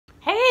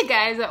Hey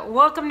guys,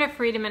 welcome to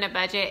Freedom in a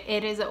Budget.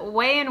 It is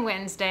Weigh-In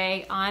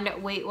Wednesday on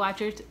Weight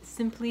Watchers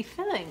Simply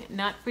Filling,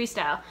 not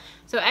Freestyle.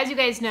 So as you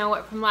guys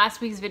know from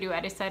last week's video, I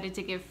decided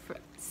to give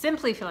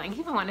Simply Filling, I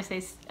even want to say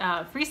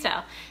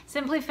Freestyle,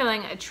 Simply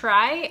Filling a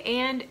try,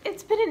 and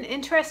it's been an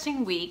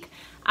interesting week.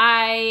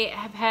 I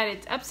have had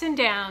its ups and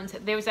downs.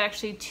 There was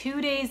actually 2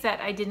 days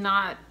that I did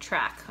not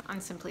track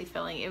on Simply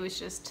Filling. It was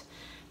just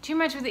too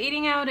much with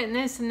eating out and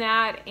this and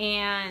that,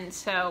 and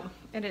so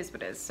it is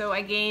what it is. So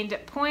I gained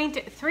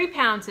 0.3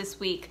 pounds this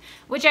week,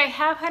 which I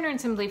have had on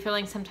Simply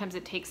Filling. Sometimes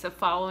it takes the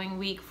following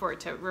week for it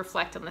to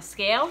reflect on the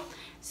scale.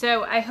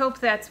 So I hope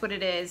that's what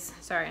it is.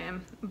 Sorry,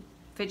 I'm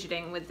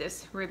fidgeting with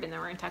this ribbon that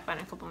we're gonna talk about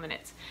in a couple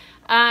minutes.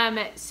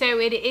 So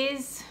it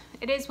is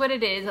what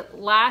it is.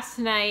 Last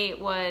night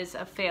was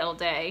a fail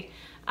day.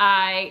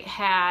 I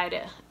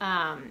had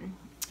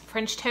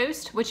French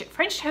toast, which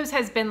French toast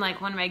has been like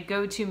one of my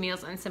go-to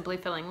meals on Simply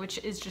Filling, which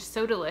is just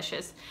so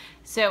delicious.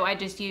 So I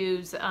just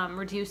use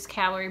reduced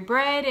calorie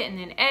bread and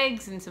then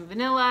eggs and some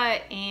vanilla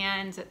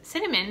and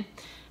cinnamon,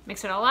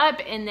 mix it all up,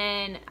 and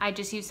then I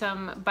just use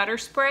some butter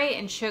spray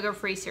and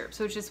sugar-free syrup.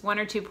 So it's just 1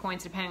 or 2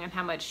 points depending on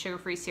how much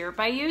sugar-free syrup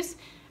I use.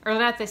 Or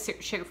not the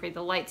sugar-free,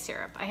 the light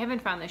syrup. I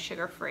haven't found the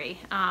sugar-free.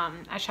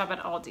 I shop at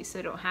Aldi, so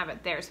they don't have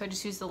it there. So I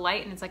just use the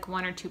light, and it's like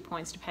 1 or 2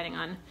 points depending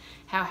on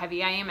how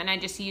heavy I am. And I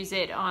just use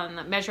it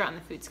on measure on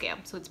the food scale,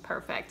 so it's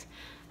perfect.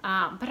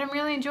 But I'm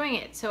really enjoying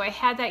it. So I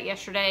had that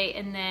yesterday,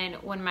 and then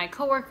when my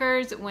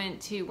coworkers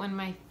went to one of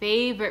my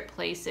favorite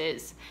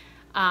places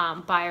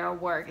by our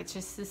work, it's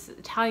just this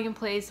Italian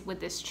place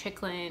with this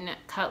chicken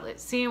cutlet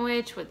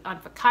sandwich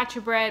on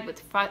focaccia bread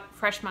with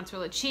fresh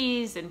mozzarella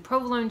cheese and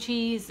provolone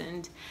cheese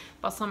and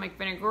balsamic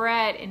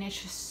vinaigrette, and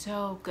it's just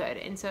so good.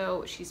 And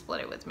so she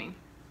split it with me,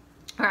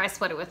 or I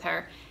split it with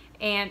her,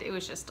 and it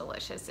was just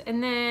delicious.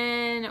 And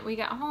then we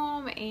got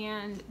home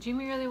and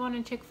Jimmy really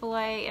wanted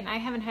Chick-fil-A, and I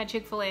haven't had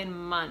Chick-fil-A in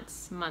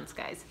months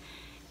guys.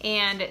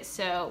 And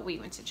so we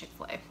went to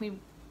Chick-fil-A. We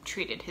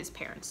treated his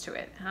parents to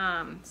it,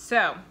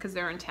 because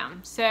they're in town.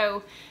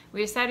 So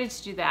we decided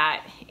to do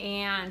that.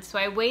 And so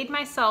I weighed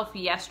myself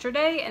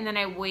yesterday, and then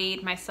I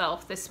weighed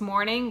myself this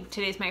morning.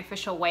 Today's my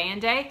official weigh-in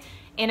day,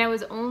 and I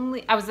was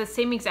the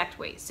same exact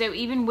weight. So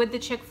even with the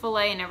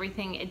Chick-fil-A and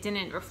everything, it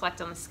didn't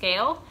reflect on the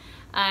scale.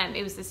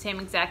 It was the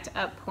same exact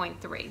up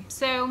 0.3.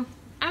 So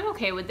I'm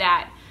okay with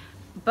that.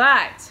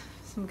 But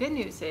some good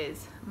news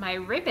is my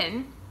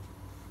ribbon,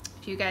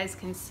 if you guys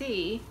can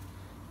see,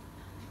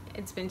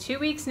 it's been 2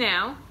 weeks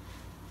now.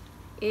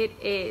 It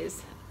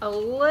is a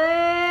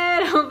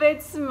little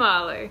bit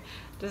smaller,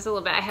 just a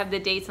little bit. I have the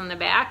dates on the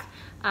back,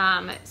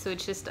 so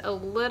it's just a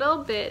little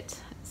bit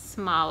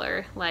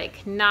smaller,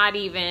 like not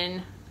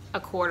even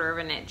 1/4 of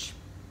an inch,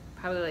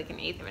 probably like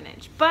 1/8 of an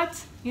inch. But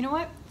you know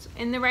what? It's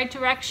in the right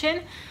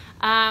direction.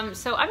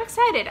 So I'm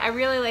excited. I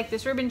really like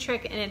this ribbon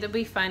trick, and it'll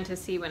be fun to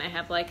see when I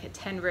have like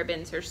 10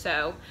 ribbons or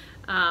so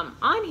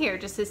on here,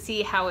 just to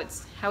see how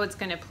it's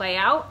going to play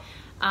out.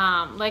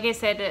 Like I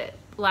said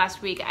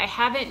last week, I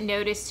haven't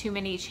noticed too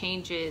many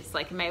changes.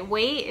 Like in my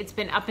weight, it's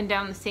been up and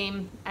down the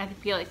same, I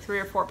feel like 3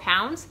 or 4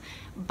 pounds,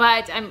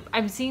 but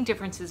I'm seeing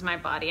differences in my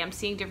body. I'm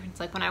seeing difference,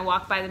 like when I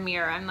walk by the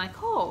mirror, I'm like,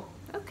 oh,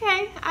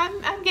 okay,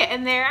 I'm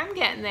getting there, I'm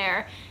getting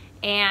there.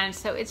 And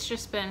so it's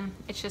just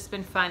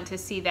been fun to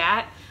see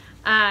that.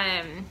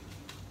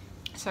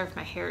 Sorry if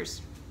my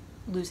hair's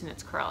losing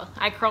its curl.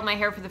 I curled my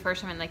hair for the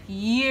first time in like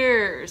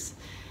years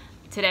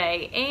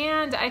today,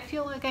 and I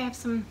feel like I have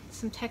some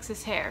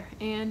Texas hair,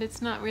 and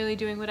it's not really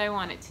doing what I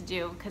want it to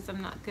do because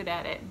I'm not good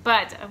at it,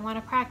 but I want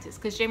to practice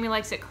because Jamie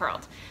likes it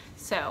curled.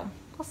 So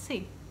we'll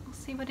see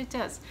what it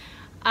does.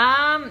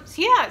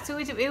 So yeah, so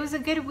it was a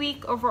good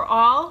week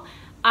overall.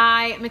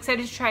 I am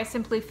excited to try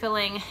Simply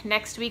Filling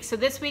next week. So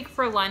this week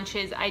for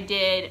lunches, I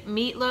did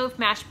meatloaf,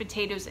 mashed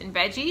potatoes, and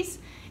veggies,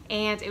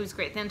 and it was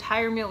great. The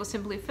entire meal was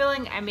Simply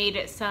Filling. I made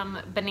some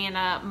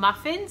banana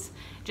muffins,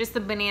 just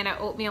the banana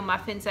oatmeal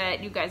muffins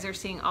that you guys are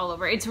seeing all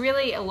over. It's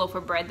really a loaf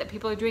of bread that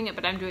people are doing it,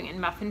 but I'm doing it in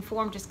muffin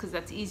form just because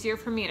that's easier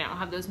for me, and I don't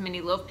have those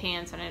mini loaf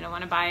pans, and I don't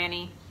want to buy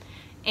any.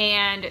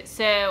 And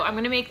so I'm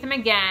gonna make them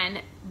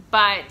again,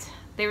 but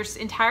they were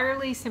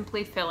entirely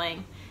Simply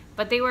Filling,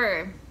 but they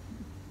were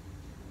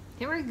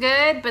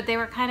good, but they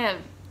were kind of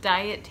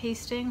diet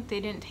tasting. They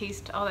didn't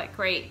taste all that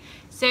great.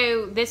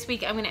 So this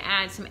week I'm gonna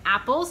add some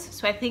apples.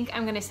 So I think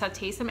I'm gonna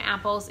saute some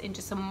apples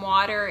into some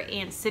water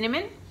and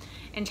cinnamon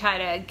and try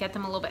to get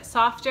them a little bit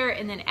softer,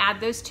 and then add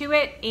those to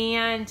it,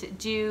 and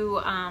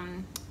do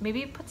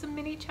maybe put some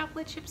mini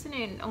chocolate chips in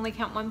it and only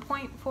count 1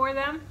 point for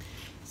them.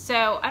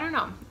 So I don't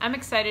know, I'm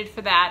excited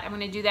for that. I'm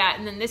gonna do that.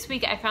 And then this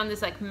week I found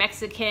this like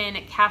Mexican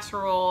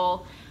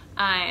casserole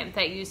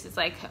that uses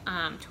like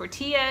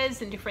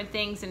tortillas and different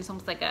things, and it's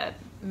almost like a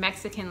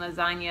Mexican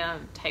lasagna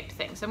type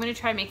thing. So I'm gonna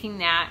try making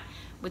that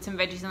with some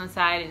veggies on the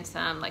side and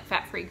some like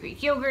fat-free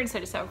Greek yogurt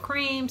instead of sour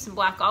cream, some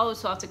black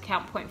olives, so I'll have to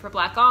count point for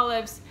black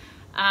olives,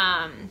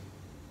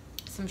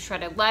 some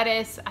shredded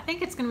lettuce. I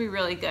think it's gonna be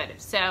really good.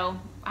 So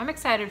I'm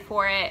excited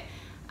for it.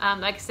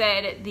 Like I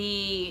said,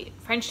 the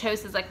French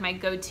toast is like my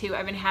go-to.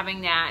 I've been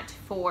having that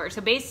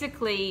so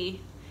basically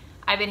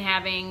I've been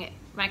having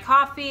my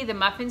coffee, the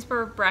muffins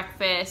for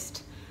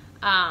breakfast,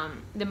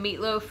 the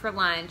meatloaf for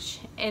lunch,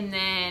 and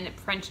then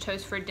French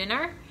toast for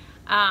dinner.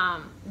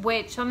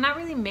 So I'm not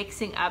really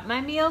mixing up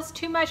my meals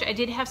too much. I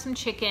did have some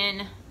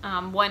chicken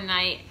one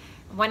night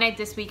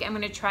this week. I'm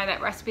going to try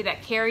that recipe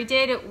that Carrie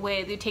did,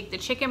 where you take the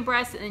chicken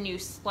breast and then you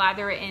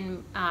slather it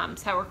in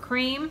sour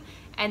cream,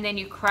 and then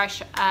you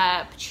crush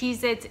up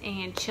Cheez-Its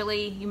and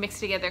chili. You mix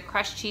together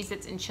crushed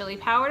Cheez-Its and chili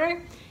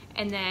powder,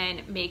 and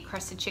then make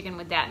crusted chicken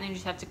with that, and then you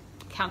just have to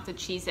count the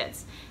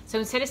Cheez-Its. So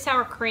instead of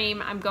sour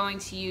cream, I'm going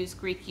to use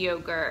Greek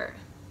yogurt.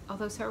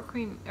 Although sour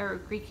cream or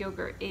Greek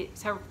yogurt,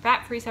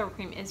 fat-free sour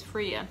cream is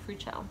free on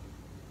Freestyle.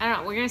 I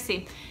don't know, we're gonna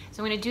see.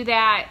 So I'm gonna do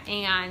that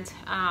and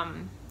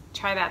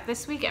try that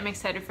this week. I'm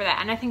excited for that,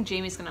 and I think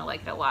Jamie's gonna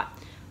like it a lot.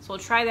 So we'll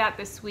try that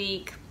this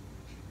week,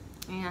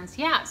 and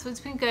yeah, so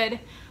it's been good.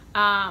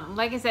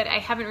 Like I said, I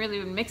haven't really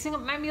been mixing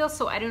up my meals,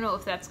 so I don't know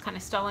if that's kind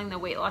of stalling the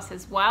weight loss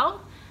as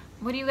well.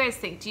 What do you guys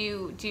think? Do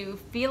you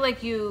feel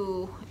like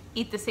you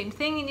eat the same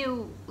thing and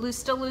you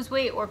still lose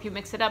weight, or if you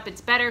mix it up,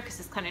 it's better because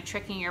it's kind of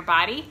tricking your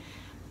body?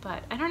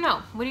 But I don't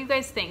know. What do you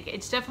guys think?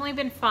 It's definitely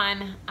been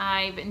fun.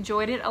 I've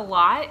enjoyed it a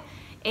lot.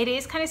 It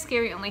is kind of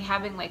scary only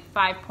having like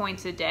 5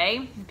 points a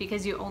day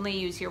because you only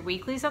use your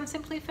weeklies on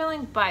Simply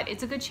Filling, but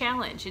it's a good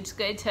challenge. It's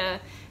good to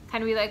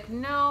kind of be like,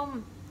 no,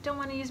 don't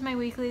want to use my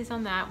weeklies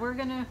on that. We're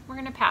gonna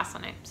pass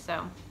on it. So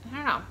I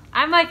don't know.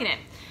 I'm liking it.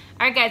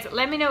 All right, guys,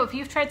 let me know if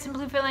you've tried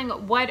Simply Filling.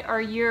 What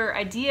are your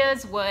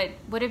ideas? What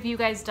have you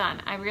guys done?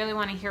 I really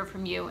want to hear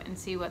from you and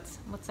see what's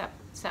up.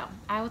 So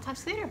I will talk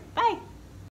to you later. Bye.